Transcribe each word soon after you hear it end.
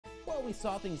Well, we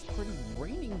saw things pretty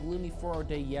rainy and gloomy for our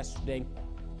day yesterday.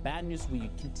 Bad news,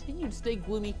 we continue to stay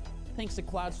gloomy thanks to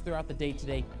clouds throughout the day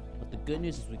today. But the good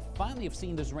news is we finally have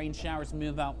seen those rain showers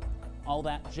move out. All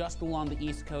that just along the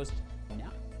east coast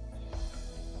now,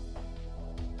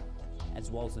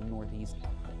 as well as the northeast.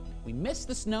 We missed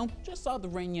the snow, just saw the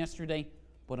rain yesterday,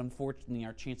 but unfortunately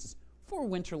our chances for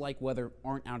winter-like weather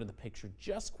aren't out of the picture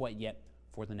just quite yet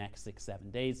for the next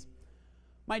 6-7 days.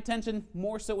 My attention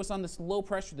more so was on this low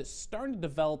pressure that's starting to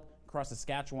develop across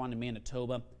Saskatchewan and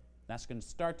Manitoba. That's going to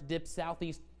start to dip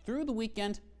southeast through the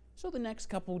weekend. So the next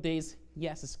couple of days,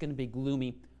 yes, it's going to be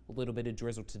gloomy, a little bit of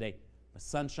drizzle today. But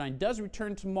sunshine does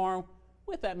return tomorrow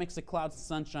with that mix of clouds and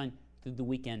sunshine through the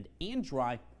weekend and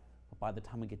dry. But by the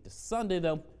time we get to Sunday,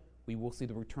 though, we will see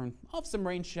the return of some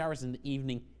rain showers in the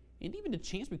evening and even a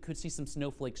chance we could see some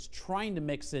snowflakes trying to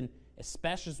mix in,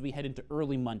 especially as we head into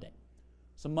early Monday.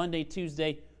 So Monday,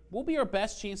 Tuesday will be our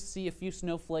best chance to see a few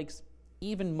snowflakes.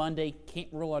 Even Monday, can't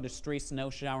rule out a stray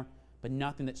snow shower, but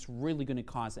nothing that's really going to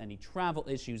cause any travel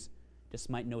issues.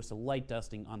 Just might notice a light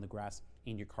dusting on the grass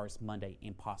in your cars Monday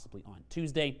and possibly on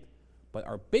Tuesday. But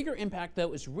our bigger impact,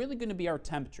 though, is really going to be our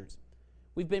temperatures.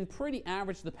 We've been pretty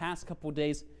average the past couple of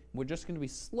days. We're just going to be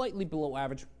slightly below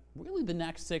average, really the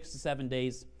next 6 to 7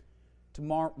 days.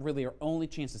 Tomorrow, really our only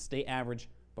chance to stay average,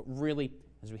 but really,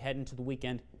 as we head into the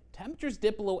weekend, temperatures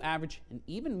dip below average, and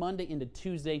even Monday into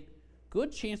Tuesday,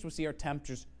 good chance we'll see our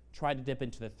temperatures try to dip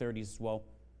into the 30s as well.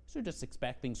 So just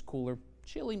expect things cooler,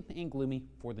 chilly, and gloomy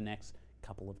for the next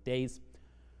couple of days.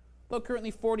 But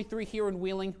currently 43 here in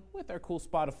Wheeling, with our cool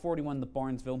spot of 41 in the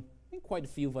Barnesville, and quite a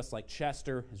few of us like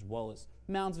Chester, as well as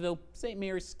Moundsville, St.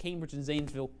 Mary's, Cambridge, and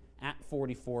Zanesville at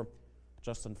 44.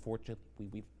 Just unfortunately,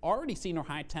 we've already seen our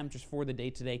high temperatures for the day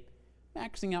today,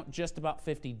 maxing out just about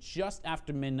 50 just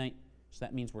after midnight. So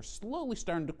that means we're slowly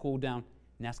starting to cool down,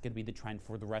 and that's going to be the trend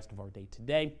for the rest of our day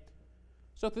today.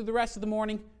 So through the rest of the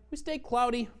morning, we stay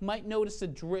cloudy, might notice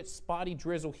a spotty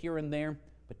drizzle here and there,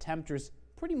 but temperatures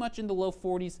pretty much in the low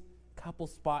 40s. Couple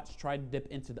spots try to dip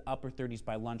into the upper 30s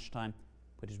by lunchtime.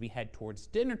 But as we head towards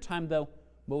dinner time, though,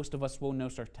 most of us will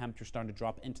notice our temperatures starting to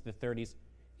drop into the 30s,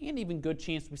 and even good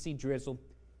chance we see drizzle.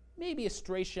 Maybe a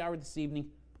stray shower this evening.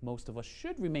 Most of us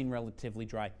should remain relatively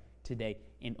dry today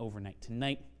and overnight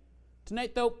tonight.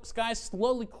 Tonight, though, skies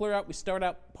slowly clear out. We start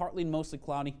out partly and mostly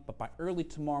cloudy, but by early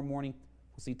tomorrow morning,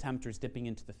 we'll see temperatures dipping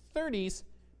into the 30s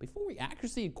before we actually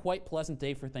see a quite pleasant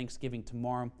day for Thanksgiving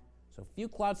tomorrow. So a few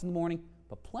clouds in the morning,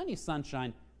 but plenty of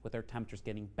sunshine with our temperatures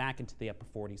getting back into the upper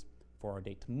 40s for our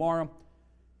day tomorrow.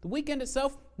 The weekend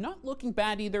itself, not looking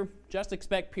bad either. Just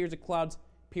expect periods of clouds,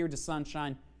 periods of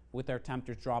sunshine, with our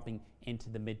temperatures dropping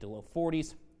into the mid to low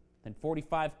 40s. Then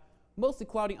 45, mostly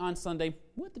cloudy on Sunday,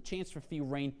 with the chance for a few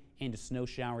rain and snow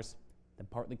showers. Then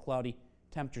partly cloudy,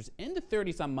 temperatures in the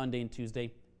 30s on Monday and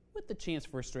Tuesday, with the chance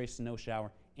for a stray snow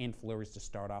shower and flurries to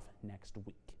start off next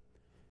week.